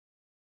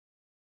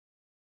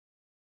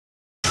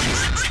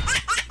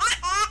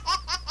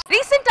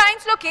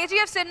Lines లో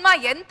KGF cinema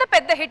ఎంత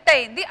పెద్ద హిట్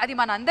అయింది అది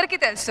మనందరికీ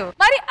తెలుసు.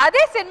 మరి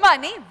అదే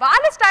సినిమాని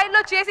వాళ్ళ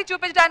స్టైల్లో చేసి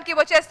చూపించడానికి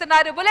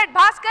వచ్చేస్తున్నారు bullet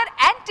Bhaskar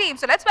and team.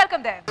 So let's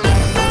welcome them.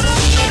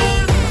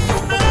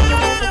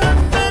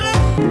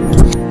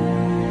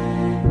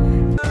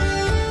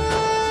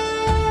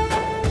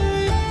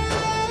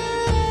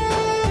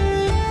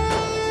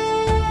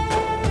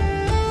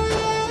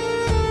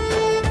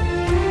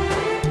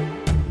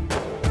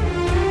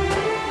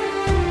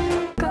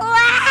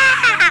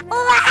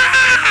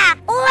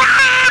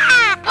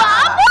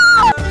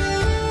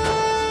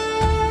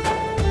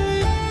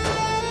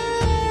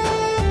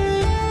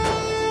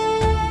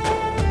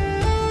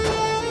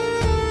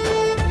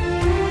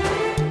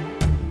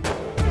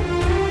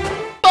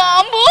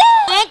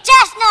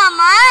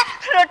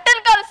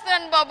 రొట్టెలు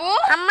కలుస్తున్నాను బాబు.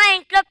 అమ్మ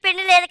ఇంట్లో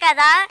పిండి లేదు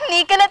కదా.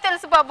 నీకెలా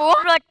తెలుసు బాబు?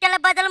 రొట్టెల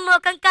బదులు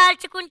ముఖం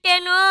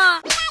కాల్చుకుంటేను.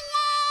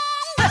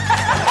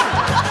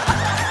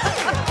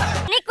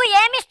 నీకు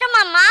ఏమి ఇష్టం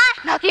అమ్మా?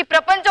 నాకు ఈ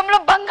ప్రపంచంలో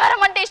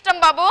బంగారం అంటే ఇష్టం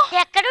బాబు.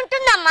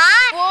 ఎక్కడుంటుందమ్మా?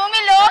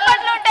 భూమి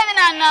లోపల ఉంటది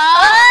నాన్న.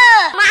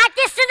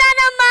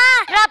 మాటిస్తున్నానమ్మా,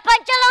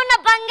 ప్రపంచంలో ఉన్న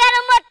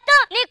బంగారం మొత్తం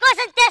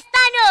నీకోసం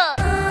తెస్తాను.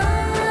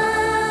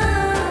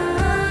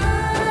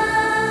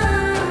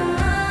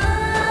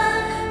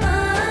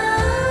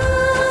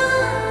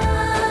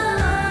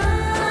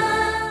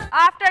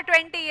 ఆఫ్టర్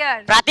 20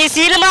 years ప్రతి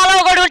సినిమాలో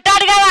ఒకడు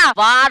ఉంటాడు కదా,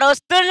 వాడు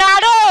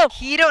వస్తున్నాడు.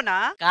 హీరోనా?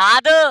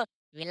 కాదు,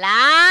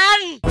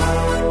 విలాన్.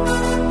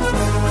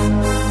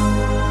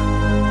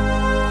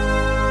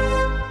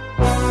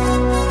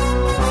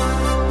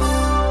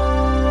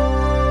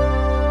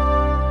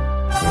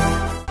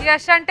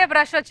 యష్ అంటే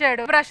బ్రష్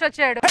వచ్చాడు.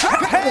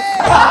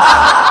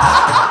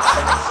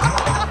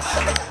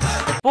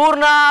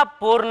 పూర్ణ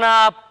పూర్ణ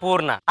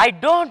పూర్ణ. I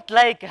don't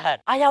like her,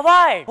 I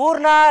avoid.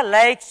 Purna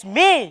likes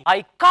me, I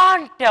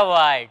can't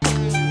avoid.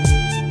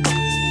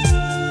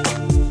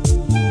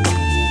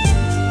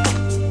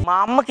 మా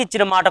అమ్మకి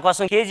ఇచ్చిన మాట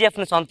కోసం కేజీఎఫ్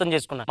ని సొంతం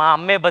చేసుకున్నా. మా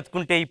అమ్మే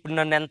బతుకుంటే ఇప్పుడు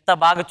నన్ను ఎంత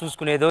బాగా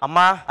చూసుకునేదో.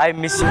 అమ్మా, ఐ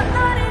మిస్ యూ.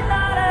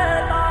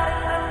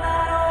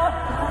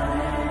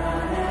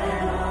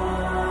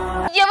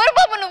 ఎవరు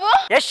బాబు నువ్వు?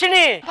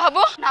 యష్ని.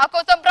 బాబు, నా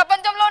కోసం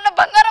ప్రపంచంలో ఉన్న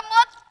బంగారం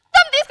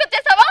మొత్తం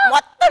తీసుకొచ్చేసావా?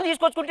 మొత్తం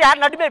తీసుకొచ్చుకుంటే ఆడ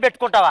నడ్డు మీద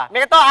పెట్టుకుంటావా?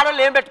 మిగతా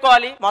ఆడోళ్ళు ఏం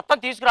పెట్టుకోవాలి? మొత్తం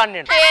తీసుకురాను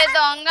నేను.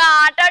 దొంగ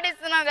ఆట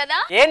ఆడిస్తున్నావు కదా.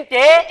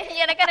 ఏంటి?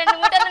 వెనక 2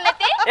 మూటలు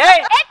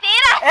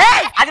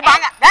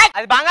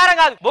అది బంగారం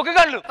కాదు,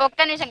 బొగ్గుగళ్ళు.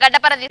 ఒక్క నిమిషం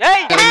గడ్డపర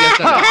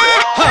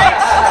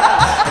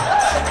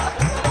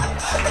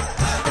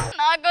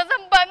నా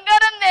కోసం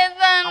బంగారం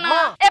చేశాను.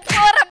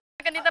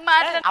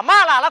 అమ్మా,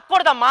 అలా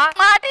అలక్కూడదమ్మా.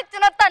 మాట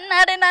ఇచ్చిన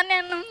తన్నాడే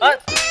నేను.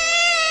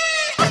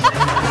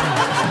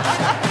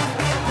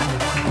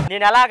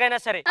 నేను ఎలాగైనా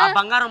సరే ఆ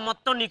బంగారం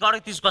మొత్తం నీ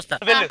కాడకి తీసుకొస్తా.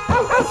 వెళ్ళు.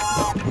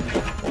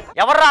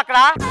 ఎవర్రా అక్కడ?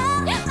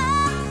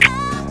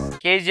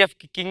 కేజీఎఫ్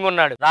కి కింగ్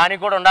ఉన్నాడు, రాణి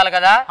కూడా ఉండాలి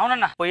కదా.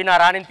 అవునన్నా, పోయి నా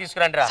రాణిని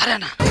తీసుకురండి రా.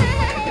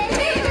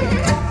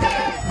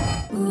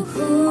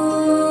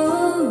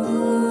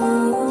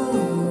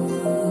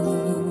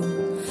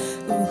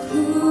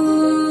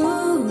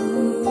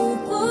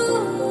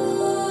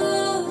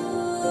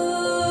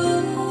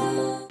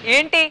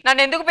 ఏంటి,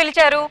 నన్ను ఎందుకు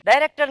పిలిచారు?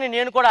 డైరెక్టర్ ని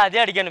నేను కూడా అదే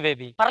అడిగాను.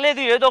 బేబీ పర్లేదు,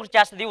 ఏదో ఒకటి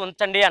చేస్తుంది,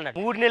 ఉంచండి అన్నాడు.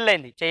 3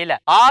 నెలలైంది చేయలే,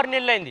 6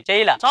 నెలలైంది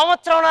చేయలే,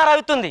 సంవత్సరం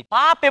అవుతుంది.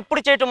 పాప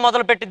ఎప్పుడు చేయటం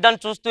మొదలు పెట్టిద్దని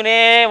చూస్తూనే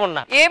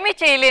ఉన్నా. ఏమీ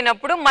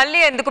చేయలేనప్పుడు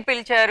మళ్ళీ ఎందుకు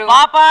పిలిచారు?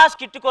 పాప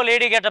స్కిట్ కో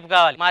లేడీ గెటప్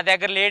కావాలి. మా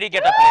దగ్గర లేడీ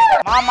గెటప్ లేదు.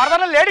 మా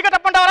మరదలో లేడీ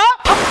గెటప్ అంటావరా?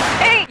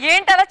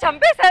 ఏంటి అలా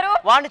చంపేశారు?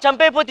 వాడిని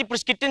చంపైపోతే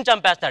ఇప్పుడు స్కిట్ ని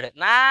చంపేస్తాడు.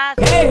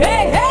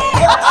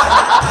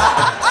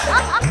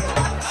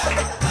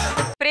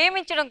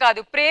 ప్రేమించడం కాదు,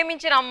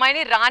 ప్రేమించిన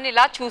అమ్మాయిని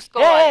రాణిలా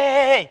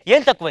చూసుకోవాలి.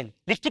 ఏం తక్కువైంది?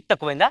 లిప్స్టిక్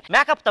తక్కువైందా?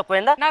 మేకప్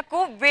తక్కువైందా? నాకు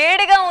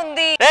వేడిగా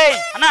ఉంది.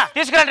 అన్నా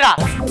తీసుకురండి రా.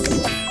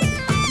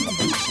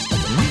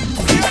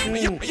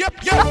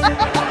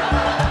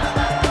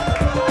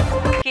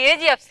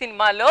 కేజీఎఫ్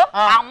సినిమాలో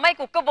ఆ అమ్మాయి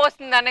కుక్క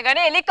పోస్తుంది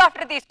అనగానే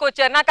హెలికాప్టర్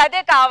తీసుకొచ్చారు, నాకు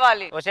అదే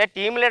కావాలి. ఒకసారి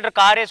టీమ్ లీడర్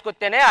కార్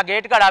వేసుకొస్తేనే ఆ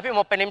గేట్ కాడ ఆపి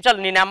 30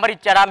 నిమిషాలు నీ నెంబర్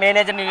ఇచ్చారా,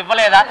 మేనేజర్ నీ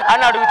ఇవ్వలేదా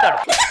అని అడుగుతాడు.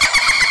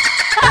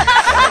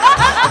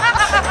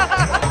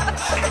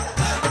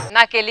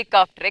 నాకు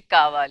హెలికాప్టరే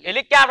కావాలి.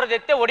 హెలికాప్టర్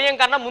తెస్తే ఒడియం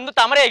కన్నా ముందు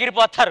తమరే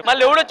ఎగిరిపోతారు.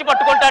 మళ్ళీ ఎవడొచ్చి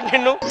పట్టుకుంటాడు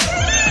నిన్ను?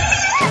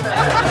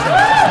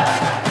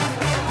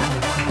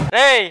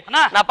 రేయ్,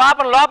 నా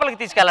పాపను లోపలికి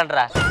తీసుకెళ్ళండి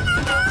రా.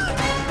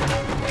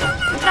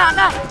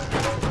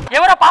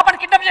 ఎవరో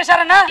పాపని కిడ్నాప్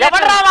చేశారన్నా?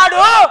 ఎవడ్రా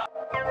వాడు?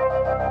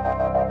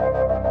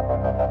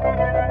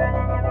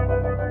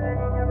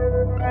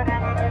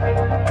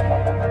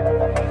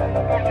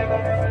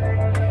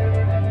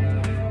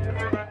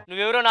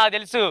 నువ్వెవరో నాకు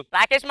తెలుసు.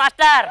 Rakesh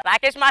master,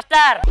 Rakesh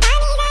master.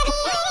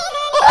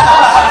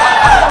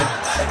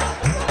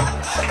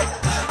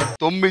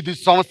 9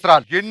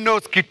 సంవత్సరాలు, ఎన్నో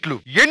స్కిట్లు,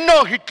 ఎన్నో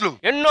హిట్లు,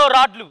 ఎన్నో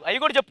రాడ్లు. అవి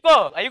కూడా చెప్పుకో,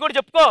 అవి కూడా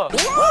చెప్పుకో.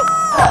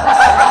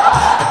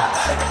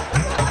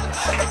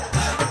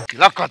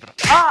 ఇలా కాదురా,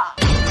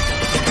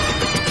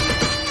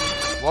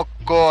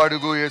 ఒక్కో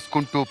అడుగు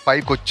వేసుకుంటూ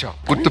పైకొచ్చావు.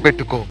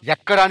 గుర్తుపెట్టుకో,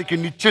 ఎక్కడానికి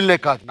నిచ్చెల్లే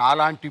కాదు,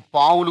 నాలాంటి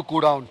పావులు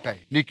కూడా ఉంటాయి.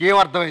 నీకేం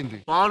అర్థమైంది?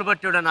 పావులు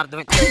పట్టాడు అని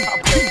అర్థమైంది.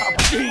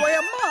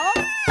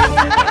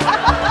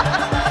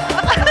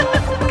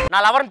 నా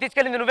లవర్ని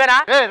తీసుకెళ్ళింది నువ్వేనా?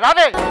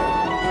 రావే.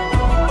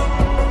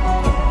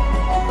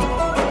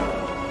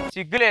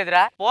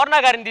 సిగ్గులేదురా? పూర్ణ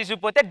గారిని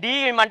తీసుకుపోతే డి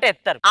ఇవ్వమంటే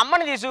ఎత్తారు,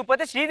 అమ్మని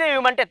తీసుకుపోతే శ్రీదేవి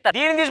ఇవ్వమంటే ఎత్తారు,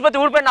 దీన్ని తీసుకుపోతే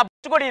ఊడిపోయిన నా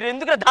బుచ్చు కూడా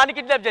ఎందుకు దాన్ని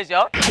కిడ్నాప్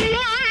చేసావు?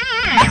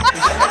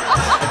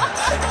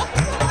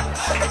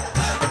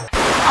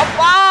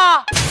 అబ్బా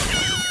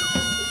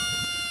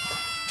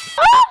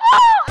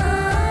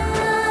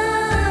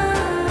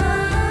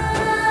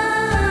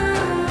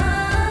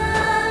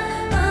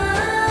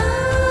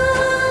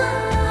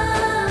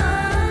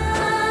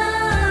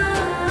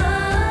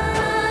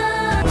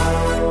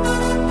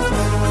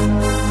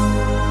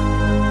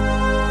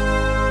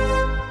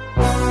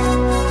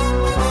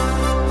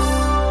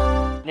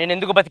నేను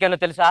ఎందుకు బతికానో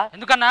తెలుసా?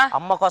 ఎందుకన్నా?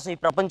 అమ్మ కోసం ఈ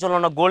ప్రపంచంలో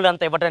ఉన్న గోల్డ్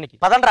అంతా ఇవ్వడానికి.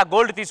 పదండ్రా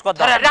గోల్డ్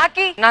తీసుకొద్దాం.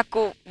 రాకి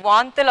నాకు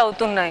వాంతులు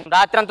అవుతున్నాయి.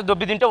 రాత్రి అంతా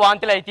దొబ్బి తింటే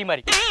వాంతులు అయితే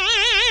మరి.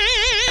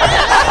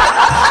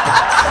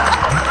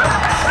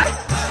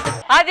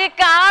 అది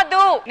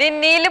కాదు, నేను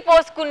నీళ్లు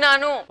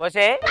పోసుకున్నాను.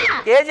 ఓసే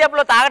కేజీఎఫ్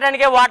లో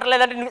తాగడానికే వాటర్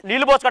లేదంటే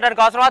నీళ్లు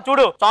పోసుకోవడానికి అవసరమా?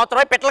 చూడు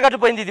సంవత్సరం పిట్టలు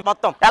కట్టిపోయింది ఇది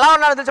మొత్తం. ఎలా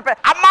ఉన్నాను తెలిసి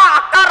అమ్మ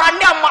అక్క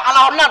రండి అమ్మ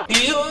అలా ఉన్నాను.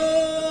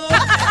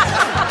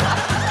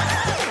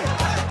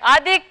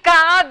 అది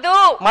కాదు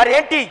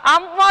మరేంటి?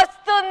 అమ్మ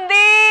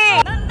వస్తుంది.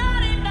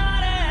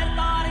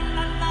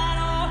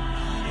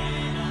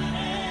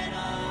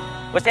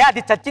 వస్తే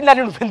అది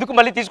చచ్చిందని నువ్వు ఎందుకు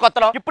మళ్ళీ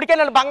తీసుకొస్తున్నావు? ఇప్పటికే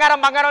నన్ను బంగారం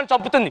బంగారం అని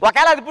చంపుతుంది.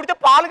 ఒకవేళ అది పుడితే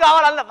పాలు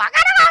కావాలన్నా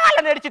బంగారం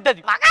కావాలని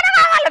నడిచిద్దది, బంగారం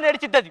కావాలని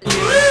నడిచిద్దది.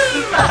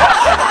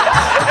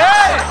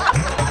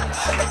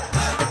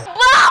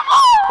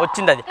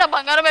 వచ్చింది అది. నా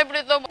బంగారం ఎప్పుడు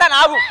ఇస్తావు?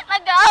 నాకు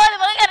కావాలి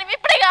బంగారం,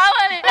 ఇప్పుడే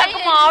కావాలి. నాకు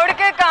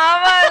మామిడికాయ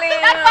కావాలి.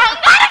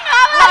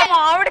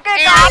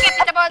 మామిడికాయ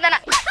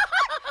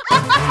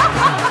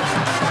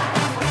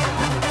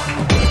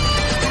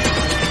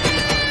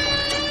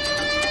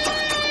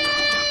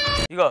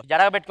ఇగో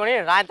జడగ పెట్టుకుని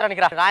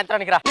రాయంత్రానికి రా,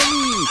 రాయంత్రానికి రా.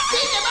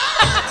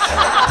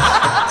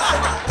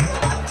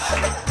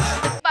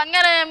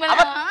 బంగారం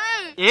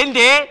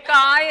ఏంటి?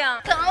 కాయ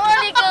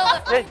కావాలి.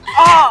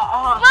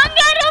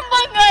 బంగారం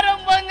బంగారం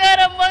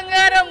బంగారం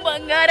బంగారం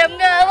బంగారం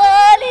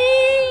కావాలి.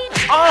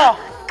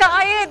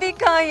 కాయేది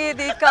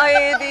కాయేది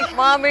కాయేది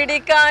మామిడి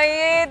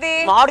కాయేది.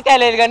 మామిడికాయ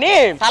లేదు కానీ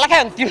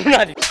తలకాయ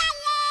తిన్నది.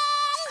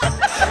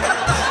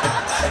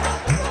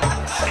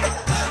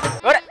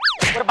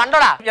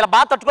 బండోడా ఇలా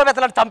బాగా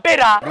తట్టుకోబెత్తలాడు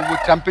చంపేరా. నువ్వు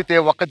చంపితే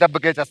ఒక్క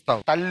దెబ్బకే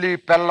చేస్తావు. తల్లి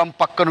పెళ్ళం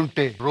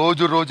పక్కనుంటే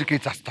రోజు రోజుకి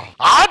చేస్తావు.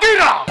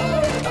 ఆదిరా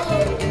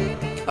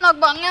నాకు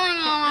బంగారం,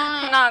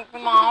 నాకు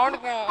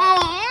మామిడికాయ.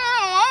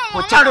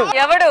 వచ్చాడు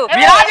ఎవడు?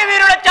 వీరాజు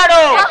వీరుడు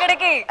వచ్చాడు.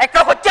 ఎక్కడికి?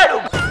 ఎక్కడికి వచ్చాడు?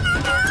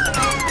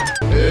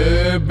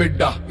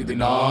 బిడ్డ ఇది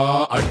నా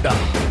అడ్డ,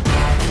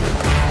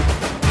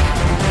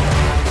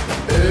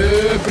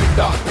 బిడ్డ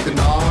ఇది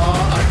నా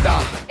అడ్డ.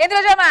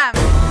 Indraja ma'am.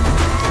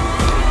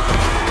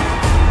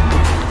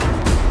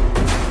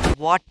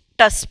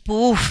 What a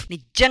spoof.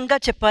 నిజంగా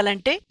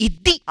చెప్పాలంటే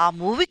ఇది ఆ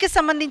మూవీకి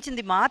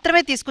సంబంధించింది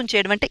మాత్రమే తీసుకుని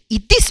చేయడం అంటే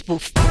ఇది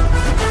స్పూఫ్.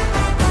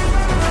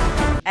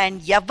 అండ్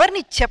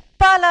ఎవరిని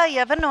చెప్పాలా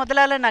ఎవరిని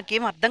వదలాలా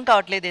నాకేం అర్థం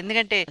కావట్లేదు.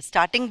 ఎందుకంటే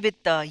స్టార్టింగ్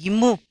విత్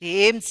ఇమ్ము,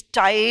 ఏం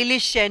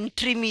స్టైలిష్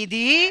ఎంట్రీ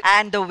మీది.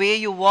 And the way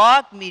you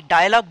walk, me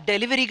dialogue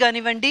delivery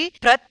కానివ్వండి,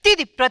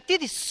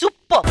 ప్రతిది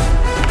సూపర్.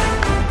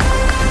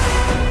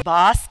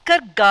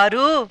 భాస్కర్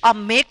గారు ఆ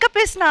మేకప్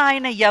వేసిన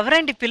ఆయన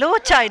ఎవరండి?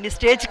 పిలవచ్చా ఆయన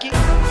స్టేజ్ కి?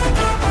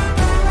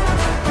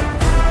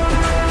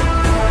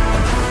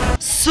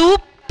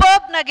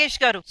 సూపర్ నగేష్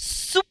గారు,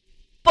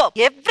 super.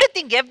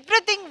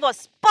 Everything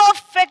was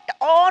perfect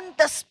on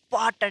the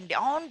spot అండి,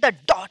 on the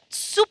dot.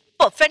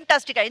 Super,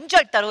 fantastic. I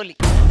enjoyed thoroughly.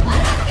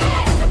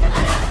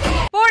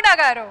 పూర్ణ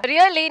గారు.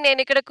 రియల్లీ నేను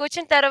ఇక్కడ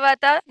కూర్చున్న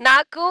తర్వాత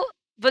నాకు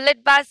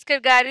బుల్లెట్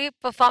భాస్కర్ గారి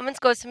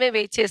పర్ఫార్మెన్స్ కోసమే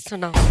వెయిట్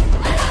చేస్తున్నాం.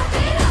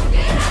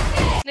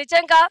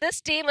 నిజంగా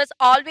this team is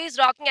always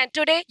rocking and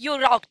today you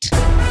rocked.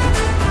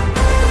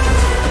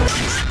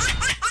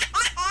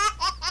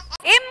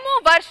 ఇమ్ము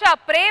వర్ష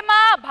ప్రేమ,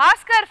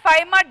 భాస్కర్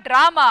ఫైమా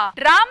డ్రామా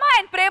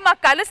అండ్ ప్రేమ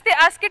కలిస్తే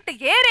ఆ స్కిట్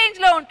ఏ రేంజ్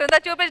లో ఉంటుందో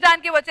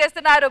చూపించడానికి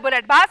వచ్చేస్తున్నారు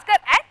bullet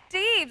Bhaskar and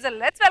teams.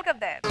 Let's welcome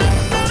them.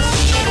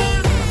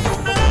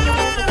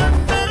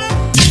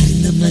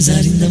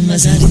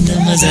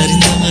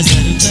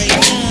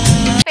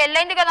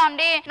 పెళ్ళైంది కదా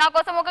అండి, నా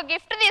కోసం ఒక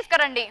గిఫ్ట్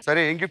తీసుకురండి.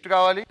 సరే, ఏం గిఫ్ట్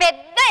కావాలి?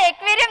 పెద్ద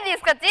ఎక్వేరియం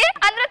తీసుకొచ్చి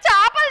అందులో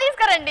చేపలు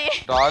తీసుకురండి.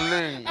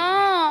 డార్లింగ్,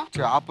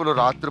 చేపలు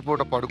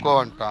రాత్రిపూట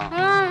పడుకోవంట.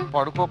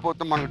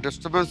 పడుకోపోతే మనకు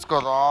డిస్టర్బెన్స్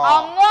కదా.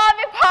 అమ్మో,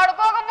 అవి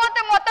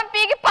పడుకోకపోతే మొత్తం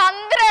పీకి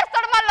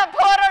పందిరేస్తాడు మళ్ళా.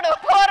 పోరడు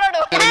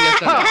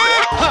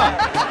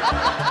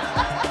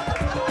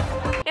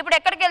ఇప్పుడు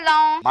ఎక్కడికి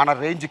వెళ్దాం? మన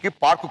రేంజ్ కి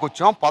పార్కు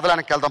వచ్చాం,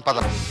 పొదలానికి వెళ్దాం. పద.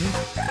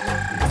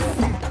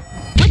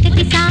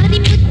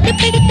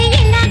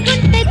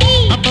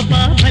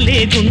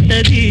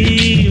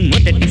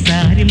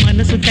 మొదటిసారి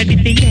మనసు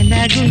తడితే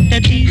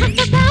ఎలాగుంటది?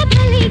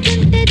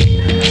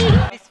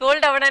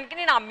 ఫోల్డ్ అవ్వడానికి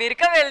నేను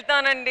అమెరికా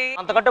వెళ్తానండి.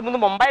 అంతకంటే ముందు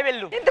ముంబై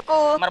వెళ్ళు. ఎందుకు?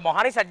 మరి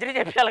మొహానికి సర్జరీ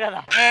చేయాలి కదా.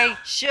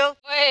 షో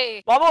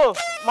బాబు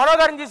మనో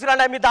గారిని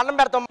తీసుకురండి, మీ దండం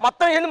పెడతాం.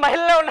 మొత్తం ఏంది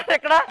మహిళలే ఉన్నారు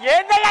ఇక్కడ.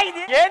 ఏందయ్యా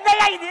ఇది?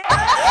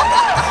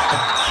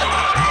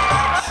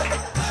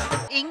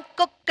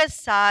 ఇంకొక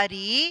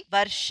ఒక్కసారి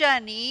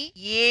వర్షని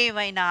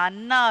ఏమైనా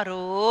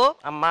అన్నారో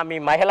అమ్మా మీ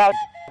మహిళ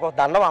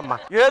దండం అమ్మా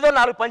ఏదో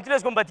 4 పంచులు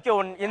వేసుకొని బతికే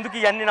ఎందుకు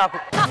ఇవన్నీ నాకు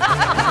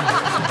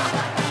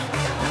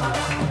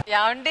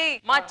ఏమండి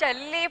మా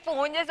చెల్లి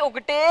ఫోన్ చేసి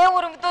ఒకటే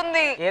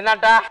ఉరుముతుంది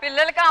ఏందంట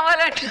పిల్లలు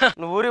కావాలంట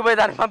నువ్వు ఊరికి పోయి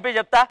దాన్ని పంపి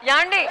చెప్తా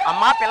ఏమండి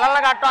అమ్మా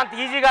పిల్లల్ని కట్టడం అంత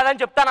ఈజీ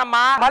కాదని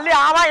చెప్తానమ్మా మళ్ళీ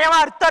ఆమా ఏమో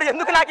అరుస్తారు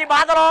ఎందుకు నాకు ఈ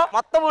బాధలో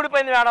మొత్తం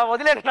ఊడిపోయింది మేడం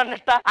వదిలేండి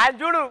అన్నట్ట ఆయన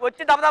చూడు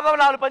వచ్చి దబదబా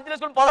 4 పంచులు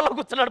వేసుకుని పొదలో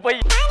కూర్చున్నాడు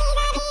పోయి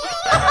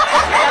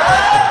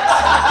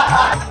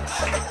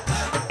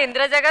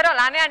ఇంద్రజ గారు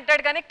అలానే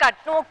అంటాడు కానీ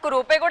కట్నం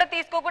 ₹1 కూడా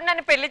తీసుకోకుండా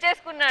నన్ను పెళ్లి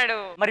చేసుకున్నాడు.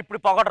 మరి ఇప్పుడు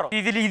పొగడరు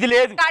ఇది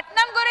లేదు.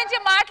 కట్నం గురించి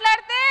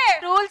మాట్లాడితే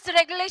రూల్స్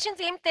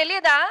రెగ్యులేషన్స్ ఏం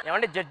తెలియదా?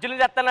 ఏమంటే జడ్జిలు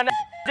చెప్తానని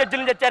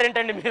జడ్జిలు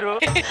తెచ్చారేంటండి మీరు?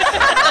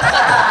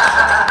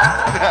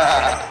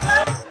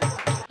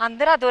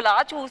 అందరూ అదోలా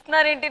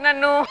చూస్తున్నారేంటి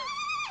నన్ను?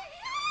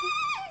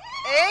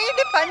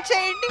 ఏంటి పని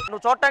చేయండి.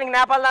 నువ్వు చూడటానికి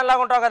నేపాల్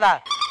దానిలాగా ఉంటావు కదా.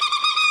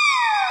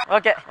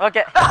 Okay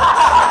okay.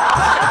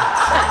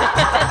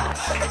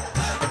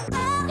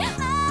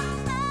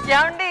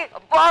 ఏమండి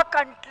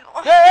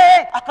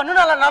ఆ కన్ను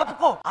అలా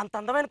నలుపుకో. అంత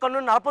అందమైన కన్ను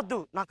నలపొద్దు.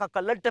 నాకు ఆ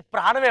కళ్ళు అంటే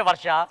ప్రాణమే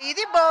వర్ష.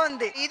 ఇది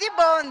బాగుంది, ఇది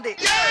బాగుంది.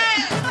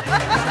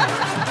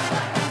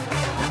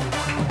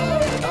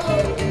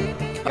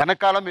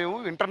 వెనకాల మేము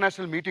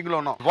ఇంటర్నేషనల్ మీటింగ్ లో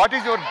ఉన్నాం. What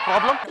is your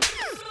problem?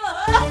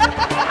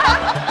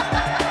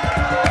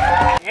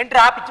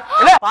 ఏంటి ఆపిచ్చు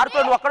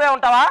పార్కులో నువ్వు ఒక్కడే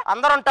ఉంటావా?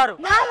 అందరు ఉంటారు.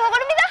 నా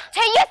మొగుడు మీద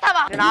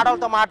చెయ్యేస్తావా? నేను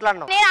ఆడవుతో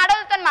మాట్లాడను. నేను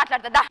ఆడవుతో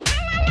మాట్లాడతా.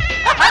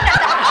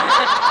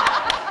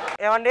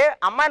 ఏమండి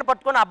అమ్మాయిని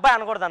పట్టుకుని అబ్బాయి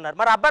అనకూడదు అన్నారు.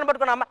 మరి అబ్బాయిని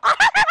పట్టుకుని అమ్మాయి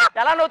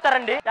ఎలా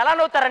నవ్వుతారండి? ఎలా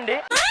నవ్వుతారండి?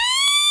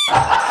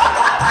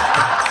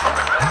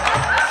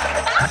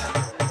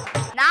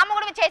 నా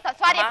మొగుడు మీద చేస్తా.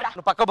 సారీ చెప్పరా.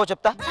 నువ్వు పక్క పో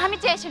చెప్తా. ఆమె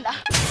చేసిందా?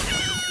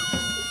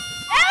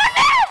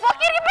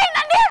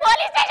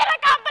 పోలీస్ స్టేషన్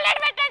కంప్లైంట్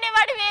పెట్టండి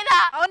వాడి మీద.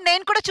 అవును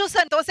నేను కూడా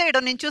చూసాను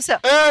తోసేయడం. నేను చూసా.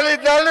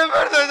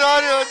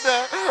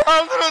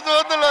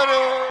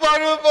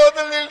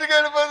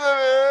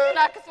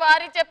 నాకు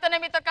సారీ చెప్తానే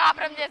మీతో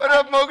కాపురం చేస్తాను.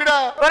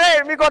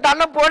 మీకు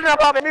దండం పోడిన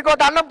బాబే, మీకు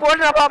దండం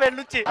పోడిన బాబే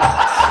నుంచి.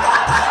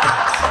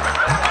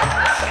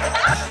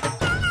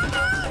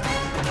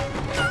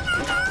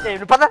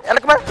 పద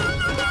ఎలక పద.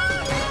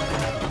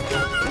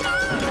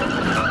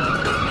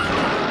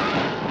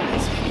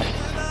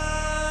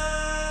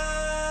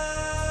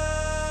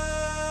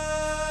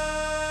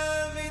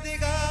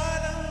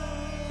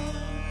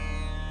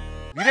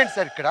 మీరేంటి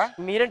సార్ ఇక్కడ?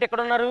 మీరేంటి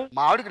ఎక్కడ ఉన్నారు?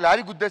 మా ఆవిడకి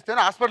లారీ గుద్దేస్తే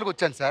హాస్పిటల్కి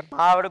వచ్చాను సార్.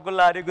 మా ఆవిడకు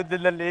లారీ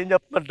గుద్దిందని ఏం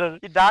చెప్పమంటారు?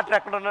 ఈ డాక్టర్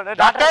ఎక్కడ ఉన్నాడు?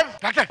 డాక్టర్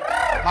డాక్టర్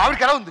మా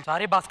ఆవిడకి ఎలా ఉంది?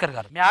 సారీ భాస్కర్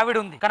గారు, మీ ఆవిడ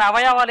ఉంది కానీ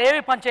అవయవాలు ఏమి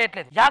పని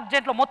చేయట్లేదు.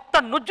 యాక్సిడెంట్ లో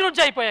మొత్తం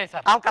నుజ్జు అయిపోయాయి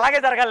సార్. ఆమెకు అలాగే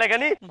జరగాలే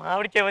కానీ మా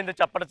ఆవిడకి ఏమైందో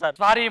చెప్పండి సార్.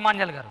 సారీ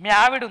ఇమాన్యుల్ గారు, మీ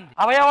ఆవిడ ఉంది,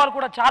 అవయవాలు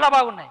కూడా చాలా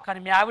బాగున్నాయి కానీ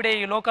మీ ఆవిడే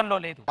ఈ లోకంలో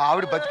లేదు. మా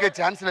ఆవిడ బతికే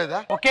ఛాన్స్ లేదా?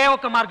 ఒకే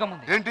ఒక్క మార్గం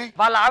ఉంది. ఏంటి?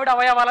 వాళ్ళ ఆవిడ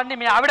అవయవాలన్నీ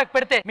మీ ఆవిడకు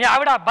పెడితే మీ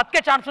ఆవిడ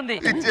బతికే ఛాన్స్ ఉంది.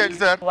 ఇచ్చేయండి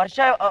సార్. వర్ష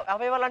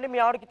అవయవాలన్నీ మీ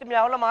ఆవిడకి మీ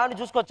ఆవిడ మా ఆవిడ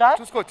చూసుకోవచ్చా?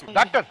 చూసుకోవచ్చు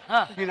డాక్టర్.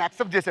 నేను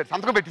యాక్సెప్ట్ చేశాడు,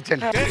 సంతకం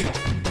పెట్టించండి.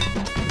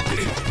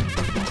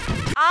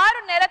 6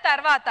 నెలల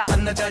తర్వాత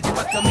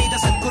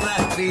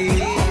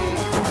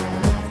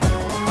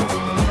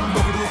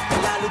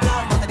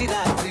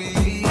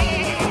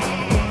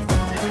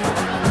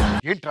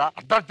ఏంట్రా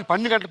అర్ధరాత్రి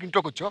 12 గంటలకు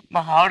ఇంట్లోకి వచ్చావు?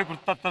 మా ఆవిడ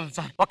గుర్తొస్తుంది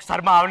సార్.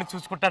 ఒకసారి మా ఆవిడని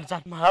చూసుకుంటాను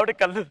సార్. మా ఆవిడ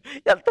కళ్ళు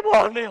ఎంత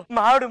బాగున్నాయో.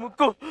 మా ఆవిడ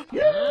ముక్కు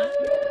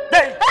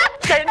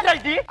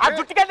ఆ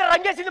జుట్టుకి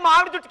రంగేసింది. మా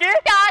ఆవిడ జుట్టుకి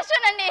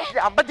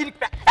అబ్బ దీనికి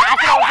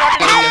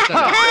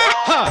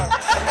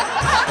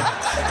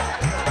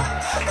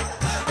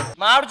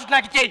మా ఆవిడ జుట్టు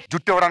నాకు ఇచ్చేయి.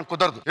 జుట్టు ఇవ్వడానికి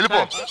కుదరదు, వెళ్ళిపో.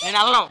 నేను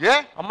వెళ్ళను. ఏ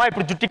అమ్మా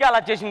ఇప్పుడు జుట్టుకి అలా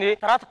చేసింది,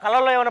 తర్వాత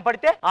కళ్ళలో ఏమైనా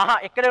పడితే ఆహా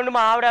ఇక్కడే ఉండి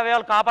మా ఆవిడ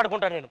అవయవాలు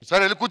కాపాడుకుంటాను నేను.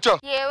 సరే వెళ్ళి కూర్చో.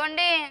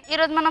 ఏవండి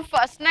ఈరోజు మనం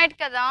ఫస్ట్ నైట్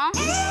కదా,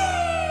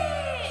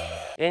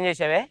 ఏం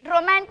చేసావే?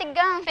 రొమాంటిక్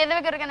గా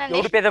పెదవి కొరకనండి.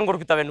 ఎవడు పేదం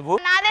కొరుకుతావే నువ్వు?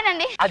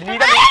 నాదేనండి. అది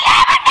నీదని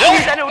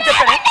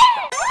చెప్పాను.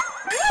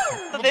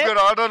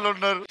 ఆడోళ్ళు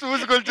ఉన్నారు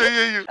చూసుకొని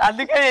చెయ్యి.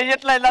 అందుకే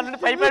ఎట్లా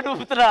పై పై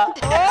ఊపుతున్నా.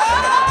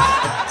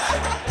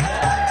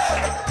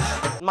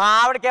 మా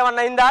ఆవిడకి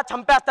ఏమన్నా అయిందా?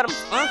 చంపేస్తాను.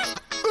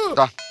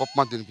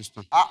 ఉప్మా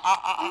తినిపిస్తాను.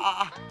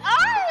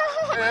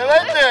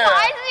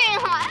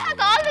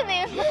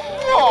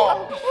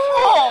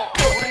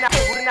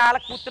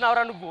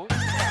 కూర్చున్నావురా నువ్వు?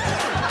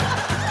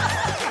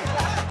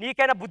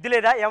 నీకైనా బుద్ధి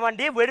లేదా?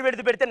 ఏమండి వేడి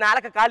వేడిది పెడితే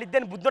నేలకు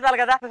కాలిద్దని బుద్ధి ఉండాలి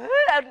కదా.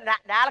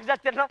 నేలకు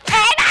చేస్తున్నావు.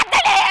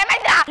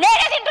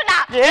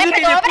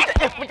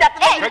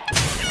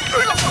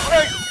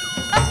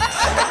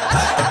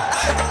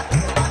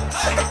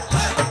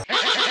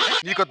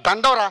 నీకు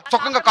దండవరా,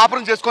 సుఖంగా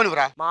కాపురం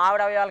చేసుకోనివరా. మా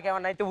ఆవిడ అవయాలకి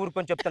ఏమన్నా అయితే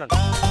ఊరుకొని చెప్తున్నాను.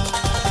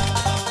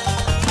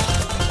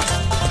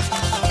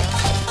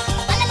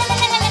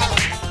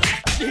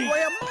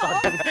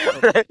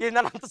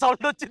 అంత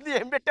సౌండ్ వచ్చింది.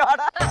 ఏం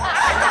పెట్టేవాడా?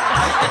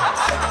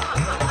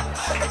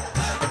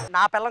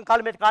 నా పిల్లం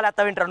కాలు మీద కాలు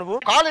ఎత్తా వింటారు నువ్వు?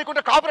 కాలు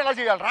లేకుంటే కాపురం ఎలా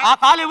చేయాలరా? ఆ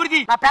కాలు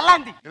ఎవరిది? నా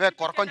పిల్లంది. ఇవే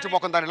కొరకొంచి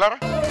మొఖం దాని ఇలా.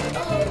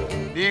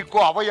 నీకు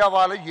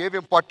అవయవాలు ఏవి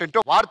ఇంపార్టెంట్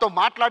వారితో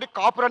మాట్లాడి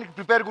కాపురానికి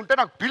ప్రిపేర్ ఉంటే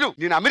నాకు పిలు.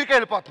 నేను అమెరికా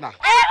వెళ్ళిపోతున్నా.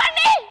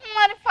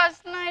 మరి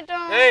ఫస్ట్ నైట్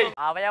తినటం.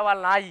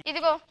 అవయవాలు నాయి.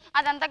 ఇదిగో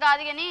అదంతా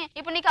కాదు గాని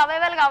ఇప్పుడు నీకు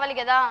అవయవాలు కావాలి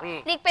కదా,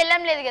 నీకు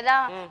పెళ్ళం లేదు కదా,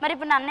 మరి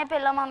ఇప్పుడు నన్నే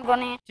పెళ్ళం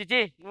అనుకోని.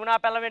 చిచి నువ్వు నా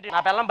పెళ్ళం ఏంటి?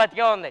 నా పెళ్ళం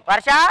బతికే ఉంది.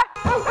 వర్ష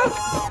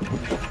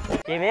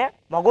ఏమే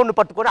మగుడిని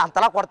పట్టుకొని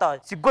అంతలా కొడతావు?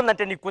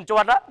 సిగ్గుందంటే నీకు కొంచెం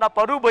వాట. నా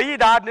పరువు పోయి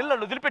 6 నెలలు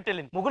నన్ను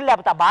వదిలిపెట్టేళ్ళింది. ముగ్గురు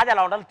లేకపోతే ఆ బాధ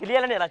ఎలా ఉండాలి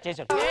తెలియాలని ఇలా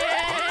చేశాను.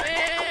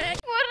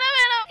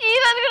 ఈ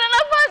రోజు కూడా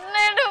నా ఫస్ట్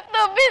నైట్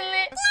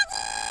తప్పింది.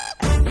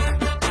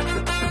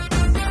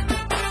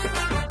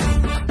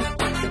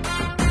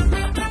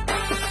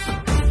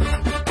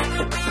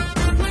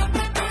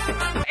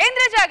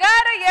 ఇంద్రజ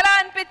గారు ఎలా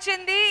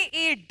అనిపించింది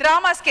ఈ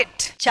డ్రామా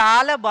స్కిట్?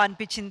 చాలా బాగా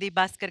అనిపించింది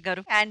భాస్కర్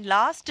గారు. అండ్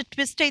లాస్ట్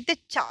ట్విస్ట్ అయితే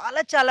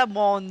చాలా చాలా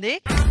బాగుంది.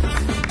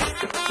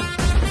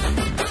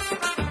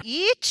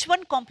 Each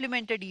one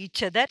complimented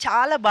each other.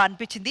 చాలా బాగా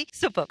అనిపించింది.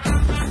 సూపర్.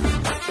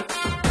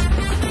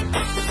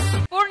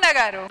 పూర్ణ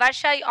గారు.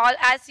 Varsha, all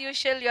as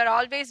usual, you're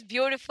always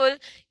beautiful.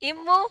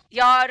 Immu,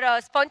 your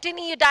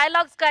spontaneous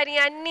dialogues కానీ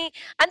అన్ని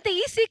అంత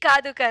ఈజీ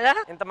కాదు కదా.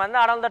 ఇంతమంది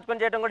ఆడవాళ్ళు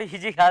తట్టుకొని చేయడం కూడా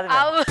ఈజీ కాదు.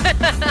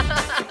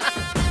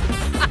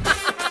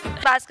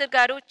 భాస్కర్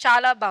గారు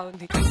చాలా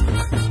బాగుంది.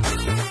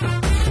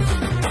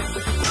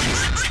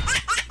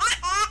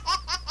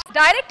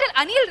 డైరెక్టర్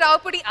అనిల్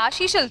రావుపుడి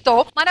ఆశీస్సులతో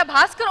మన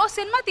భాస్కర్ ఓ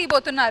సినిమా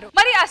తీయబోతున్నారు.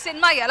 మరి ఆ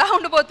సినిమా ఎలా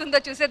ఉండబోతుందో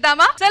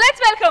చూసేద్దామా? So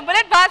let's welcome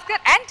bullet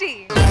Bhaskar and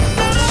team.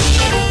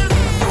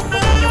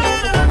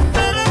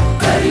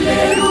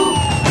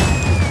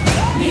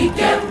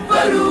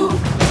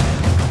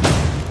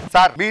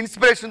 Sir me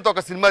inspiration తో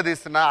ఒక సినిమా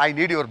తీస్తున్నా. I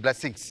need your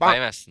blessings.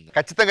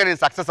 ఖచ్చితంగా నేను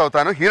సక్సెస్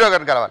అవుతాను. హీరో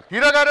గారిని కలవాలి.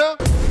 హీరో గారు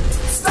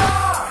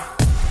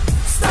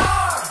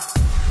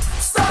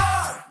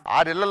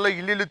 6 ఇళ్లలో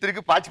ఇల్లు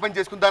తిరిగి పాచి పని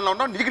చేసుకున్న దానిలో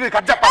ఉన్నావు. నీకు నేను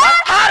కట్ చెప్పాలా?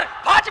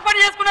 పాచి పని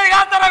చేసుకునేది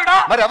కాదు.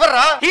 మరి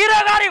ఎవర్రా? హీరో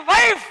గారి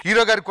వైఫ్.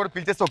 హీరో గారికి కూడా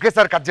పిలిచేస్తే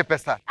ఒకేసారి కట్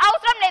చెప్పేస్తా.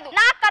 అవసరం లేదు.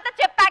 నా కథ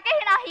చెప్పాకే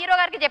నా హీరో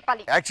గారికి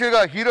చెప్పాలి. యాక్చువల్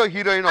గా హీరో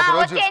హీరోయిన్ ఒక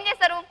రోజు చేంజ్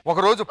చేస్తారు. ఒక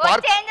రోజు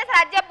పార్క్ చేంజ్ చేస్తారు.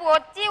 అది చెప్పు.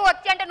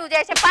 వచ్చి అంటే నువ్వు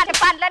చేసే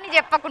పనులని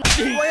చెప్పకుండా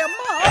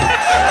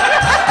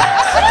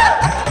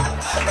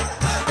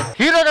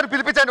హీరో గారు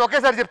పిలిపించండి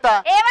ఒకేసారి చెప్తా.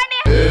 ఏమండి?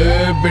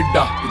 బిడ్డ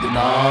ఇది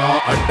నా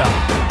అడ్డ.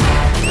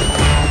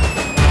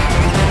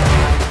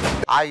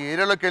 ఆ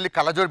ఏరియాలోకి వెళ్ళి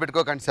కళ్ళజోడు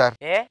పెట్టుకోకండి సార్.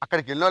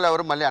 అక్కడికి వెళ్ళిన వాళ్ళు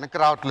ఎవరు మళ్ళీ వెనక్కి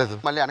రావట్లేదు.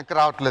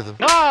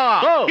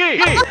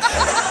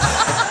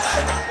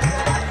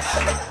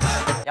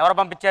 ఎవరు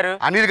పంపించారు?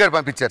 అనిల్ గారు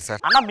పంపించారు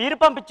సార్. అన్న మీరు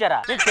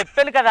పంపించారా? నేను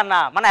చెప్పాను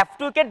కదన్నా మన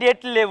F2K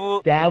డేట్లు లేవు.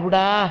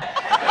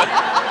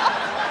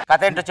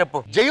 కథ ఏంటో చెప్పు.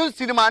 జయు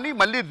సినిమాని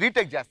మళ్ళీ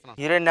రీటేక్ చేస్తున్నాం.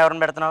 హీరోయిన్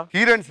ఎవరిని పెడుతున్నావు?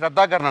 హీరోయిన్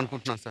శ్రద్ధా గారిని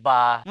అనుకుంటున్నాను సార్. బా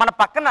మన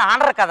పక్కన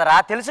ఆనర్ కదరా,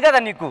 తెలుసు కదా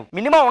నీకు.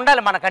 మినిమం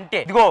ఉండాలి మనకంటే.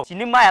 ఇదిగో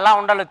సినిమా ఎలా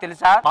ఉండాలో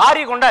తెలుసా?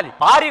 భారీగా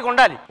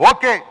ఉండాలి.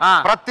 ఓకే.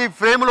 ప్రతి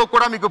ఫ్రేమ్ లో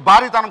కూడా మీకు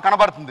భారీతనం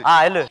కనబడుతుంది.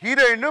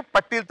 హీరోయిన్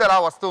పట్టీలతో ఎలా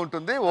వస్తూ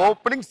ఉంటుంది.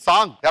 ఓపెనింగ్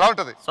సాంగ్ ఎలా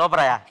ఉంటది?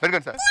 సూపర్ అయ్యా.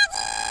 పెరగండి సార్.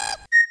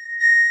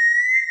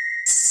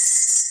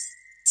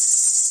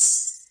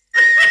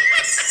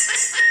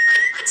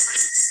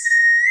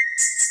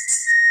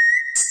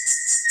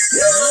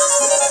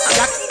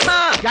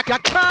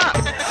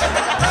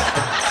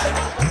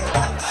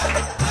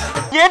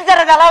 ఏం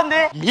జరగదు అలా ఉంది.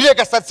 మీలే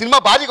కదా సార్ సినిమా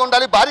భారీగా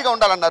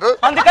ఉండాలన్నారు.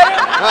 అందుకని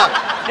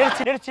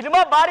నేను సినిమా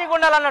భారీగా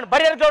ఉండాలన్నాను.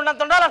 బరియర్గా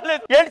ఉన్నంత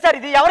ఉండాలలేదు. ఏంటి సార్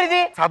ఇది?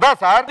 ఎవరిది? సదా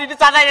సార్. ఇది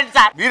సదా ఏంటి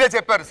సార్? మీరే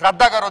చెప్పారు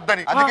శ్రద్ధా గారు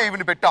వద్దని, అందుకే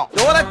ఇవన్నీ పెట్టాం.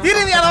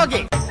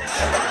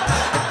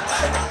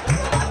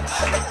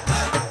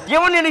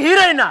 ఏమో నేను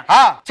హీరోయిన్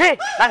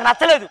నాకు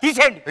నచ్చలేదు,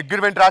 తీసేయండి.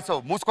 అగ్రిమెంట్ రాసావు,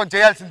 మూసుకొని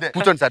చేయాల్సిందే.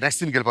 కూర్చోండి సార్,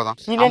 నెక్స్ట్ సీన్కి వెళ్ళిపోదాం.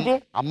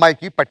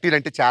 అమ్మాయికి పట్టీలు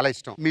అంటే చాలా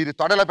ఇష్టం. మీరు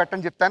తొడలో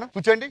పెట్టని చెప్తాను,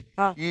 కూర్చోండి.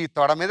 ఈ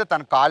తొడ మీద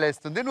తను కాలు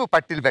వేస్తుంది, నువ్వు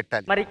పట్టీలు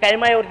పెట్టాలి. మరి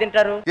కైమా ఎవరు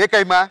తింటారు? ఏ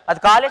కైమా? అది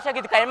కాలేసాక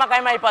ఇది కైమా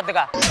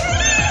అయిపోద్దిగా.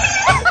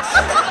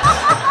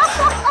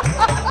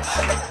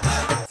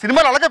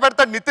 సినిమాలు అలాగే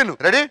పెడతాడు నితిన్.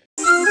 రెడీ?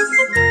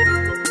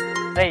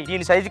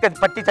 దీని సైజుకి అది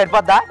పట్టి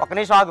సరిపోద్దా? ఒక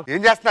నిమిషం ఆగు.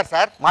 ఏం చేస్తున్నారు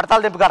సార్?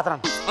 మడతాలు దింపు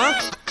కడతాను.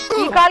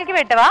 ఈ కాలుకి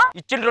పెట్టవా?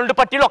 ఇచ్చిన 2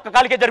 పట్టీలు ఒక్క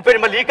కాలుకే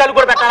సరిపోయింది, మళ్ళీ ఈ కాలు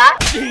కూడా పెట్టాలా?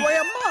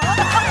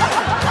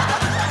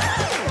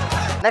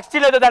 నెక్స్ట్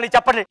లేదో దానికి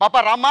చెప్పండి. పాప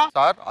రామ్మా.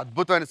 సార్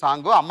అద్భుతమైన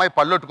సాంగ్, అమ్మాయి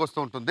పళ్ళొట్టుకొస్తూ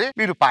ఉంటుంది,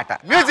 మీరు పాట.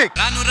 మ్యూజిక్.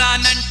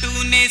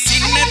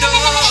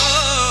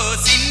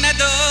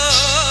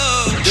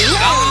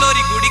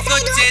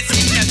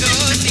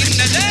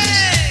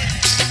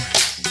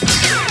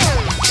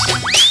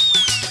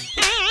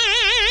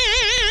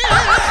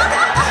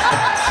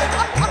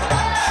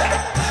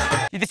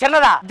 ఇది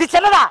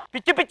చిన్నదా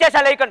పిచ్చేసా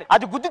లేకండి.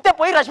 అది గుద్దితే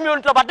పోయి రష్మి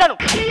ఒంట్లో పడ్డాను.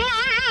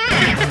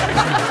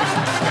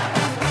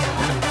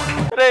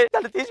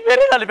 తీసి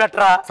వేరే దాన్ని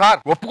పెట్టరా సార్.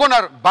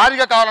 ఒప్పుకున్నారు,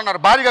 భారీగా కావాలన్నారు,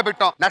 భారీగా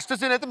పెట్టాం. నెక్స్ట్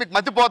సీన్ అయితే మీకు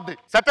మతిపోద్ది.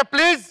 Set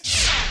please.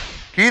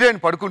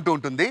 హీరోయిన్ పడుకుంటూ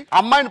ఉంటుంది,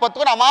 అమ్మాయిని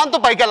పట్టుకొని అమాంతో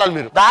పైకి వెళ్ళాలి.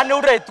 మీరు దాన్ని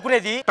ఎవడో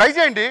ఎత్తుకునేది? ట్రై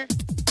చేయండి.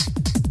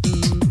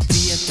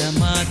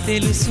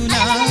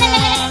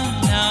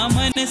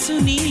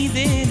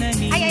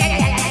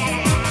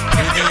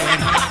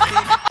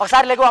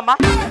 ఒకసారి లేకు అమ్మా.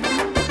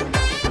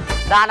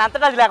 దాని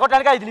అంతటా అది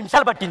లేకపోవడానికి 5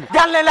 నిమిషాలు పట్టింది.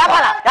 దాన్ని నేను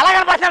లేపాలా? ఎలా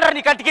కనపడుతున్నాడు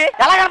నీ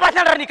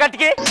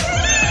కంటికి?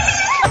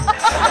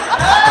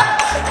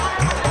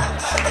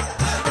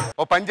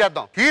 ఓ పని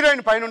చేద్దాం,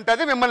 హీరోయిన్ పైన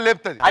ఉంటది, మిమ్మల్ని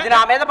లేపుతుంది. అది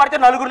నా మీద పడితే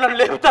నలుగురు నన్ను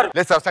లేపుతారు.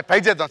 లేదు సార్, ట్రై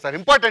చేద్దాం సార్.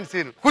 Important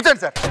scene.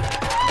 కూర్చోండి సార్.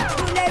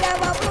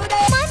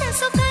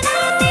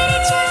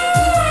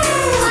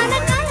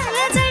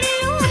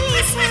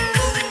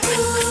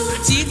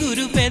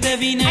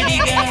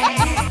 పెదవినడిగా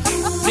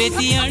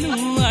ప్రతి అణు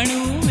అణు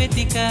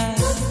వెతిక.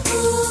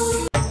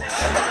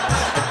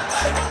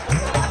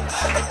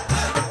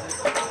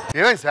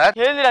 ఏమైంది సార్?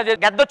 ఏంది అది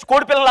గద్దొచ్చి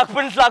కోడి పిల్లలు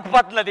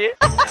లాక్కుపోతున్నది.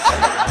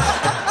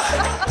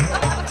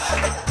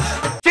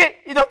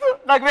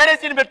 నాకు వేరే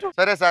సీన్ పెట్టు.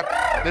 సరే సార్,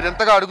 మీరు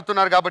ఎంతగా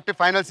అడుగుతున్నారు కాబట్టి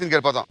ఫైనల్ సీన్కి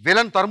వెళ్ళిపోదాం.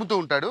 విలన్ తరుముతూ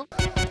ఉంటాడు.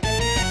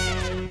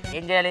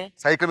 ఏం చేయాలి?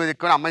 సైకిల్ మీద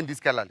ఎక్కువ అమ్మాయిని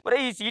తీసుకెళ్ళాలి.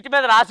 ఈ సీట్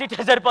మీద నా సీట్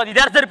సరిపోదు,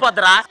 ఇదే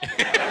సరిపోద్దురా.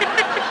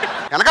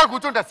 వెనకాల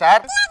కూర్చుంటా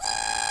సార్.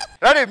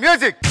 Ready,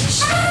 music.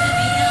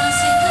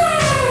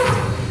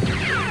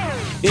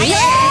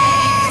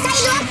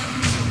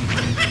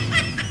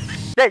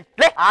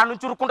 ఆ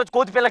నుంచి ఉరుక్కుంటూ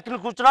కోతి పిల్ల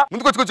కూర్చున్నా.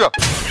 ముందుకొచ్చి కూర్చో.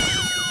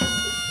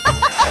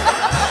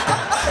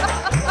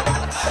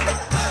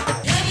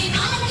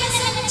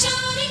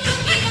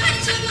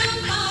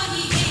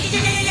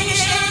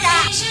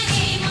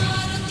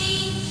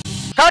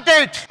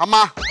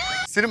 అమ్మా,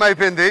 సినిమా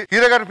అయిపోయింది.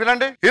 హీరో గారు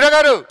పిలండి. హీరో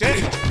గారు.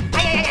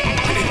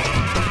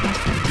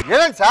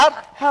 ఏమైంది సార్?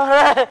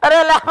 అరే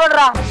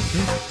లేపడరా.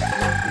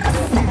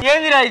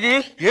 ఏందిరా ఇది?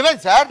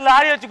 ఏమైంది సార్?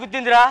 లారీ వచ్చి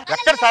గుద్దిందిరా.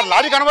 ఎక్కడ సార్?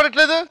 లారీ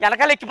కనబడట్లేదు.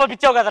 వెనకాల ఎక్కి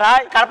పంపించావు కదరా,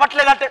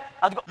 కనపట్లేదు అంటే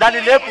అదిగో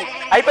దాన్ని లేపు.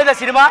 అయిపోయిందా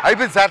సినిమా?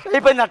 అయిపోయింది సార్.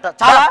 అయిపోయిందంట.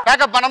 చాలా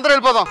ప్యాకప్, మనందరం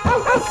వెళ్ళిపోదాం.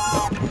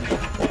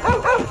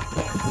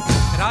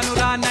 రాను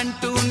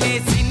రానంటూనే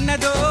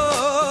చిన్నదో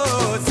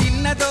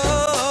చిన్నదో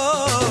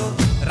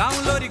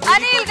రాములోరి.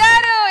 అనిల్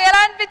గారు, ఎలా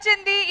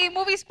అనిపించింది ఈ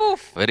movie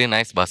spoof? Very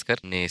nice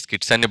Bhaskar, నీ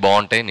స్కిట్స్ అన్ని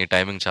బాగుంటాయి, నీ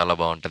టైమింగ్ చాలా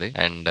బాగుంటది,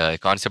 అండ్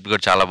కాన్సెప్ట్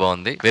కూడా చాలా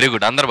బాగుంది. వెరీ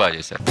గుడ్, అందరు బాగా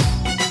చేశారు.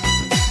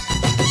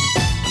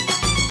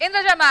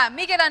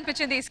 మీకు ఎలా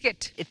అనిపించింది ఈ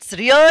skit? It's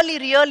really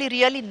really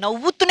really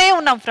నవ్వుతూనే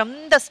ఉన్నాం, from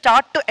the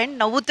start to end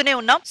నవ్వుతూనే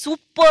ఉన్నాం.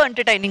 Super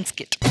entertaining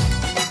skit.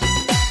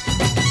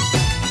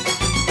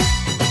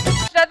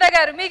 శ్రద్ధ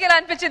గారు, మీకు ఎలా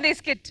అనిపించింది ఈ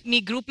స్కిట్? మీ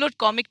గ్రూప్ లో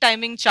కామిక్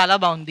టైమింగ్ చాలా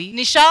బాగుంది.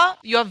 నిషా,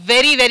 you are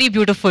very very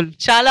beautiful,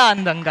 చాలా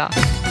అందంగా.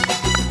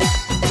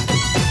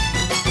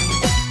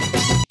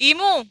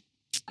 ఈము,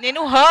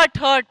 నేను hurt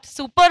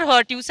super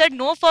hurt. You said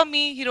no for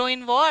me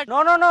heroine. What?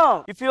 No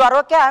if you are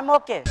okay I am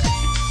okay.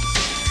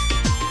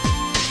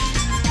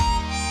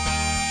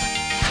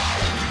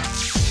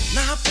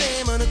 నా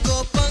ప్రేమను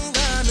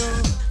కోపంగాను,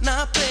 నా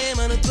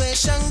ప్రేమను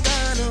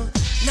ద్వేషంగాను,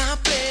 నా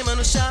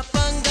ప్రేమను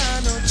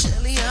శాపంగాను,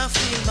 చెలియా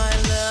feel my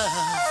love.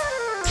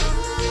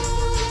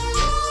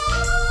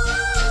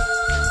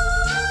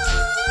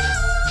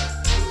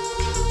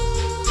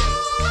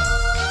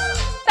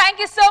 Thank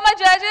you so much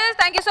judges,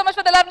 thank you so much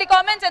for the lovely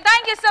comments and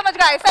thank you so much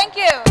guys. Thank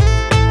you.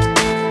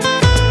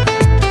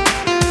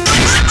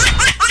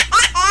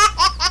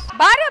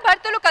 భార్య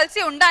భర్తలు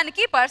కలిసి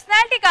ఉండడానికి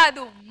పర్సనాలిటీ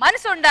కాదు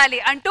మనసు ఉండాలి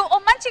అంటూ ఓ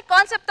మంచి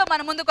కాన్సెప్ట్ తో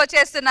మన ముందుకు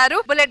వచ్చేస్తున్నారు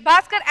bullet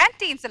Bhaskar and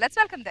team. So let's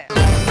welcome them.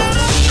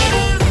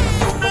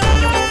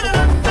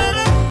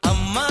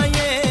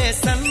 అమ్మాయే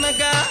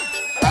సన్నగా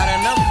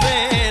అరనవ్వే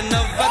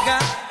నవ్వగా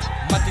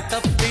మతి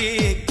తప్పి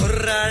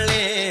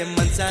కుర్రాళ్ళే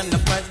మంచాన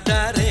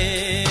పడ్డారే.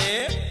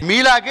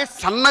 మీలాగే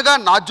సన్నగా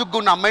నాజుగ్గా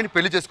ఉన్న అమ్మాయిని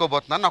పెళ్లి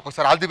చేసుకోబోతున్నాను. నాకు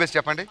ఒకసారి ఆల్ ది బెస్ట్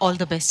చెప్పండి. All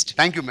the best.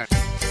 Thank you madam.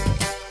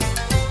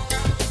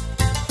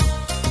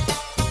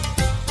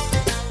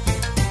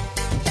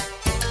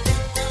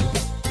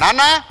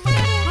 నాన్న,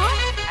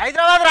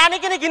 హైదరాబాద్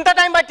రానికి నీకు ఇంత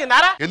టైం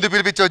పట్టిందారా? ఎందుకు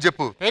పిలిపించావు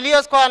చెప్పు. పెళ్లి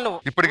చేసుకోవాలి నువ్వు.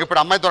 ఇప్పటికిప్పుడు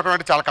అమ్మాయి దొరకడం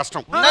అంటే చాలా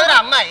కష్టం. ఉన్నదిరా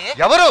అమ్మాయి.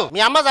 ఎవరు? మీ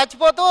అమ్మ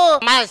చచ్చిపోతూ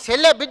మా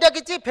చెల్లె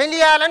బిడ్డకిచ్చి పెళ్లి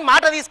చేయాలని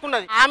మాట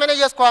తీసుకున్నది. ఆమెనే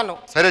చేసుకోవాలి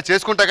నువ్వు. సరే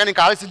చేసుకుంటా, కానీ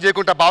ఇంకా ఆలస్యం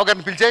చేయకుండా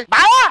బావగారిని పిలిచే.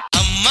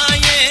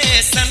 అమ్మాయే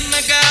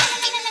సన్నగా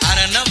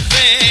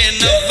అరనవ్వే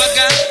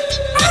నవ్వగా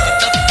మతి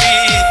తప్పి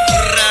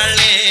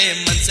కుర్రాళ్ళే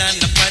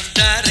మంచాన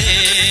పడ్డారే.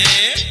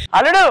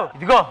 అల్లుడు,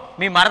 ఇదిగో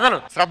మీ మరదలు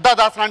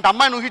శ్రద్ధాదాస్ లాంటి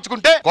అమ్మాయిని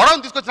ఊహించుకుంటే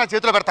గొడవను తీసుకొచ్చి నా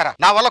చేతిలో పెడతారా?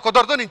 నా వల్ల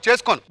కుదరదు, నేను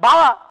చేసుకోను.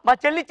 బావా, మా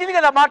చెల్లి ఇచ్చింది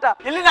కదా మాట.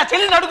 వెళ్ళి నా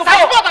చెల్లిని అడుగు.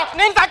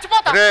 నేను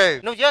చచ్చిపోతా.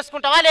 నువ్వు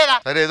చేసుకుంటావా లేదా?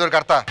 సరే, ఏదో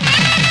కడతా.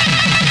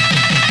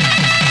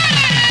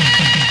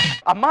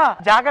 అమ్మా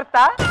జాగ్రత్త.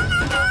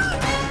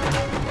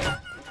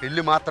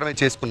 పెళ్లి మాత్రమే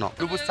చేసుకున్నావు.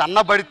 నువ్వు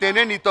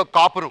సన్నబడితేనే నీతో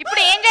కాపురం.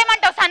 ఇప్పుడు ఏం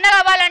చేయమంటావు సన్న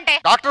కావాలంటే?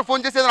 డాక్టర్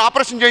ఫోన్ చేసి ఏదైనా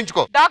ఆపరేషన్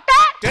చేయించుకో.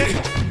 డాక్టర్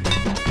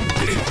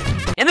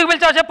ఎందుకు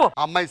పిలిచావు చెప్పు.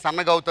 అమ్మాయి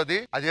సన్నగా అవుతుంది,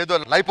 అదేదో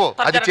లైపో,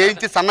 అది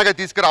చేయించి సన్నగా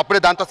తీసుకురా, అప్పుడే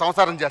దాంతో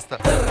సంసారం చేస్తా.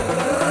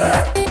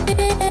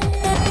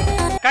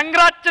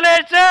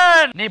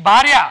 కంగ్రాచులేషన్, నీ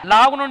భార్య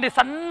లావు నుండి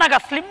సన్నగా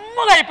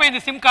స్లిమ్ గా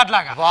అయిపోయింది, సిమ్ కార్డ్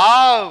లాగా.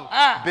 Wow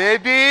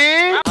baby.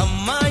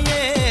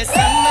 అమ్మాయే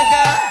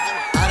సన్నగా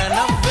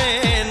అరనవ్వే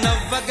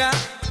నవ్వగా.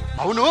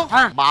 అవును,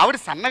 మా ఆవిడ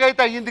సన్నగా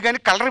అయితే అయ్యింది కానీ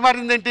కలర్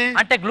మారిందేంటి?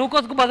 అంటే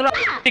గ్లూకోజ్ కు బదులు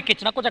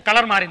ఇచ్చిన కొంచెం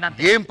కలర్ మారింది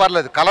అంతే. ఏం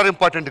పర్లేదు, కలర్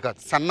ఇంపార్టెంట్ కాదు,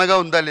 సన్నగా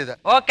ఉందా లేదా.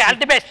 Okay, all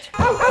the best.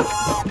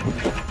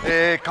 A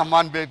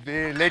come on baby,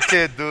 late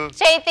చేయొద్దు.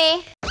 చైతి,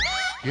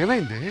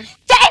 ఏమైంది?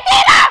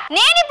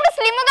 నేను ఇప్పుడు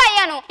స్లిమ్ గా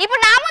అయ్యాను.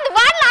 ఇప్పుడు నా ముందు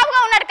వాడు లావుగా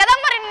ఉన్నాడు కదా,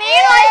 మరి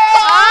నేను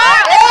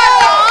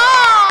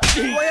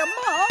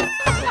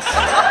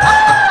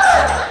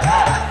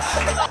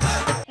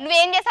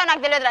నువ్వేం చేసావు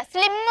నాకు తెలియదురా.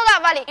 స్లిమ్ గా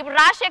అవ్వాలి. ఇప్పుడు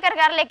రాజశేఖర్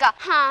గారు లేక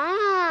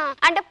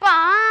అంటే పా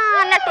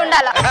అన్నట్టు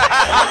ఉండాల.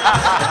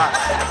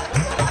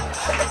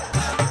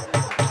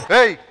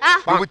 ఏయ్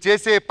నువ్వు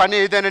చేసే పని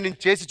ఏదైనా నేను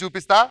చేసి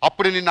చూపిస్తా,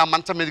 అప్పుడు నిన్ను ఆ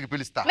మంచం మీదకి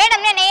పిలుస్తా. మేడం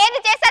నేను ఏది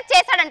చేసా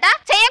చేశాడంట,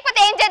 చేయకపోతే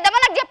ఏం చేద్దామో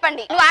నాకు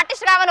చెప్పండి. నువ్వు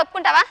ఆర్టిస్ట్ కావాలని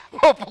ఒప్పుకుంటావా?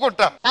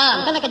 ఒప్పుకుంటా.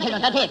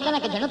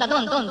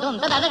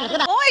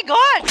 Oh my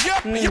God.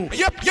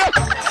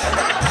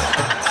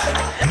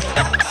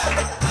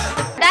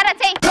 దారా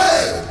చెయ్యి.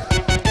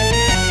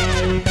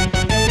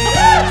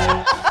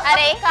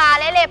 అరే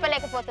కాలే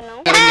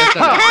లేపలేకపోతున్నావు.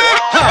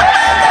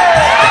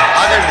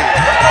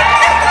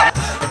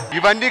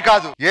 ఇవన్నీ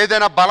కాదు,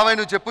 ఏదైనా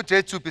బలమైన చెప్పు,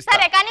 చేసి చూపిస్తా.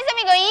 సరే కనీసం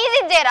మీకు ఈజీ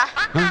చేయరా.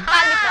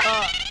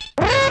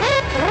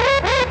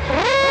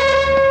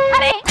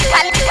 అరే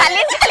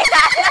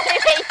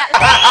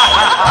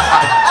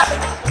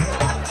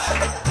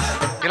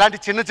ఇలాంటి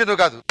చిన్న చిన్న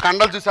కాదు,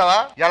 కండలు చూసావా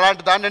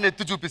ఎలాంటి దాన్ని నేను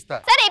ఎత్తి చూపిస్తా.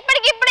 సరే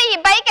ఇప్పటికిప్పుడు ఈ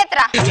బైక్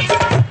ఎత్తరా.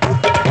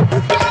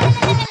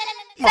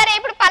 సరే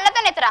ఇప్పుడు పళ్ళతో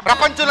ఎత్తరా.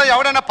 ప్రపంచంలో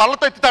ఎవడైనా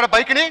పళ్ళతో ఎత్తుతాడు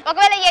బైక్ ని?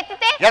 ఒకవేళ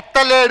ఎత్తితే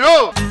ఎత్తలేరు.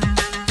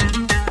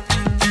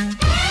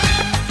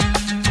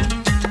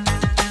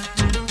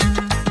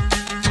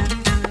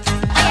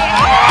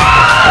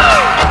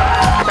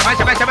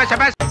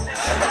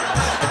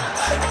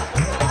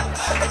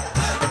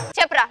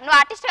 చెప్పురా, నువ్వు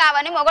ఆర్టిస్ట్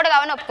కావని మొగడు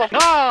కావని ఒప్పుకో.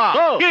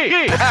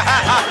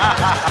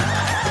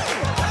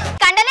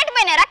 కండలెట్టి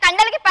పోయినారా?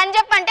 కండలకి పని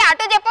చెప్పంటే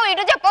అటు చెప్పు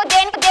ఇటు చెప్పు,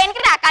 దేనికి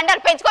దేనికి నా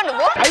కండలు పెంచుకో.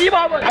 నువ్వు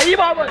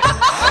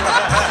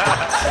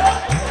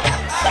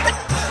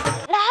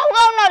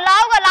లావుగా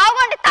ఉన్నావు,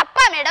 లావుగా అంటే తప్ప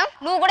మేడం?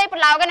 నువ్వు కూడా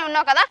ఇప్పుడు లావుగానే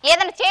ఉన్నావు కదా,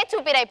 ఏదైనా చేసి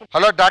చూపిరా ఇప్పుడు.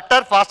 హలో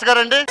డాక్టర్, ఫాస్ట్ గా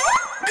రండి.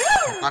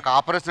 నాకు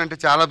ఆపరేషన్ అంటే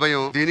చాలా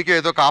భయం, దీనికి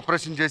ఏదో ఒక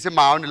ఆపరేషన్ చేసి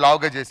మా ఆవిడని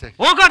లావుగా చేసే.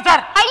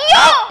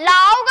 అయ్యో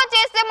లావుగా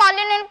చేస్తే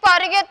మళ్ళీ నేను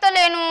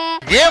పరిగెత్తలేను.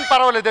 ఏం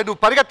పర్వాలేదు,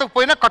 నువ్వు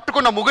పరిగెత్తకపోయినా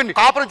కట్టుకున్న ముగ్గురిని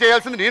కాపురం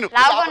చేయాల్సింది నేను.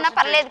 లావుగా ఉన్నా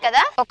పర్లేదు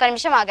కదా. ఒక్క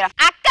నిమిషం ఆగ్రా.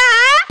 అక్క.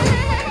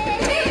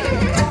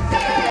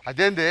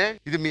 అదేంది,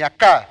 ఇది మీ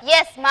అక్క?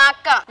 ఎస్ మా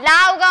అక్క.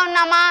 లావుగా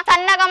ఉన్నామా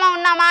సన్నగా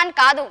ఉన్నామా అని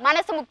కాదు,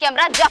 మనసు ముఖ్యం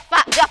రా. జఫ్ఫా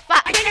జఫ్ఫా.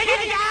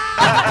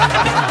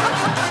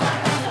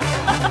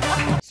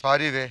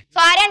 సారీ వే.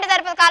 సారీ అంటే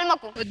సరిపోదు,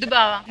 కాల్మకు. వద్దు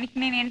బావా, నీకు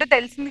నేనేంటో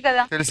తెలిసింది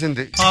కదా.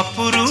 తెలిసింది.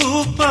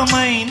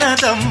 అపురూపమైనదమ్మ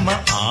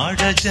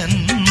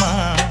ఆడజన్మ,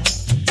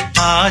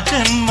 ఆ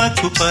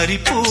జన్మకు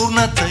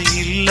పరిపూర్ణత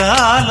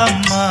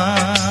ఇల్లాలమ్మా.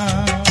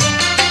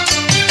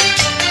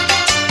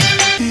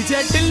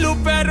 చెట్టిల్లు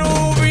పెరు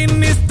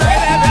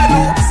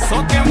విన్నిస్తారెవరు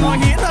సోకే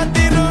మోహిన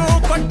తిరు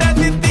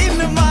కొట్టది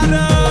తిన్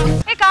మారా.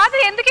 ఏ కాదు,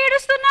 ఎందుకు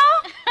ఏడుస్తున్నావు?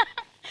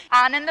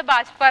 ఆనంద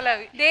బాష్పాలు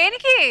అవి.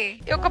 దేనికి?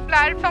 ఒక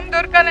ప్లాట్ఫామ్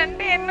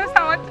దొరకాలంటే ఎన్నో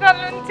సంవత్సరాల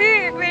నుంచి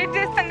వెయిట్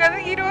చేస్తాం కదా.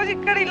 ఈ రోజు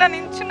ఇక్కడ ఇలా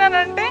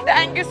నించున్నానంటే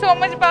thank you so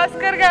much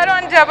Bhaskar గారు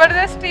అండ్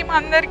జబర్దస్త్ టీమ్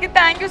అందరికి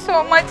thank you so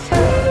much.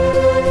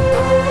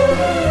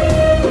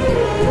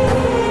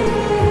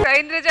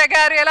 Indraja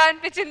గారు ఎలా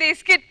అనిపించింది ఈ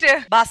స్కిట్?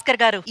 భాస్కర్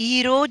గారు, ఈ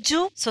రోజు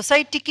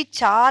సొసైటీకి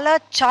చాలా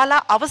చాలా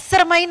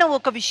అవసరమైన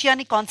ఒక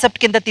విషయాన్ని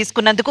కాన్సెప్ట్ కింద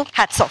తీసుకున్నందుకు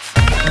హ్యాట్స్ ఆఫ్.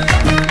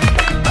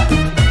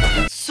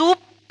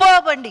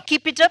 సూపర్ అండి,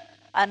 keep it up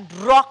and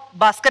rock.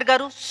 Bhaskar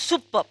గారు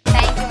సూపర్.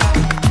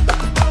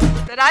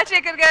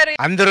 రాజశేఖర్ గారు,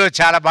 అందరూ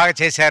చాలా బాగా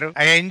చేశారు.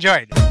 I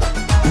enjoyed.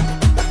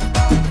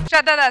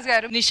 శ్రద్ధాదాస్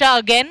గారు, Nisha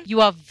again,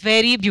 you are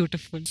very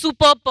beautiful.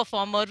 Superb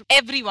performer,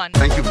 everyone.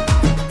 Thank you.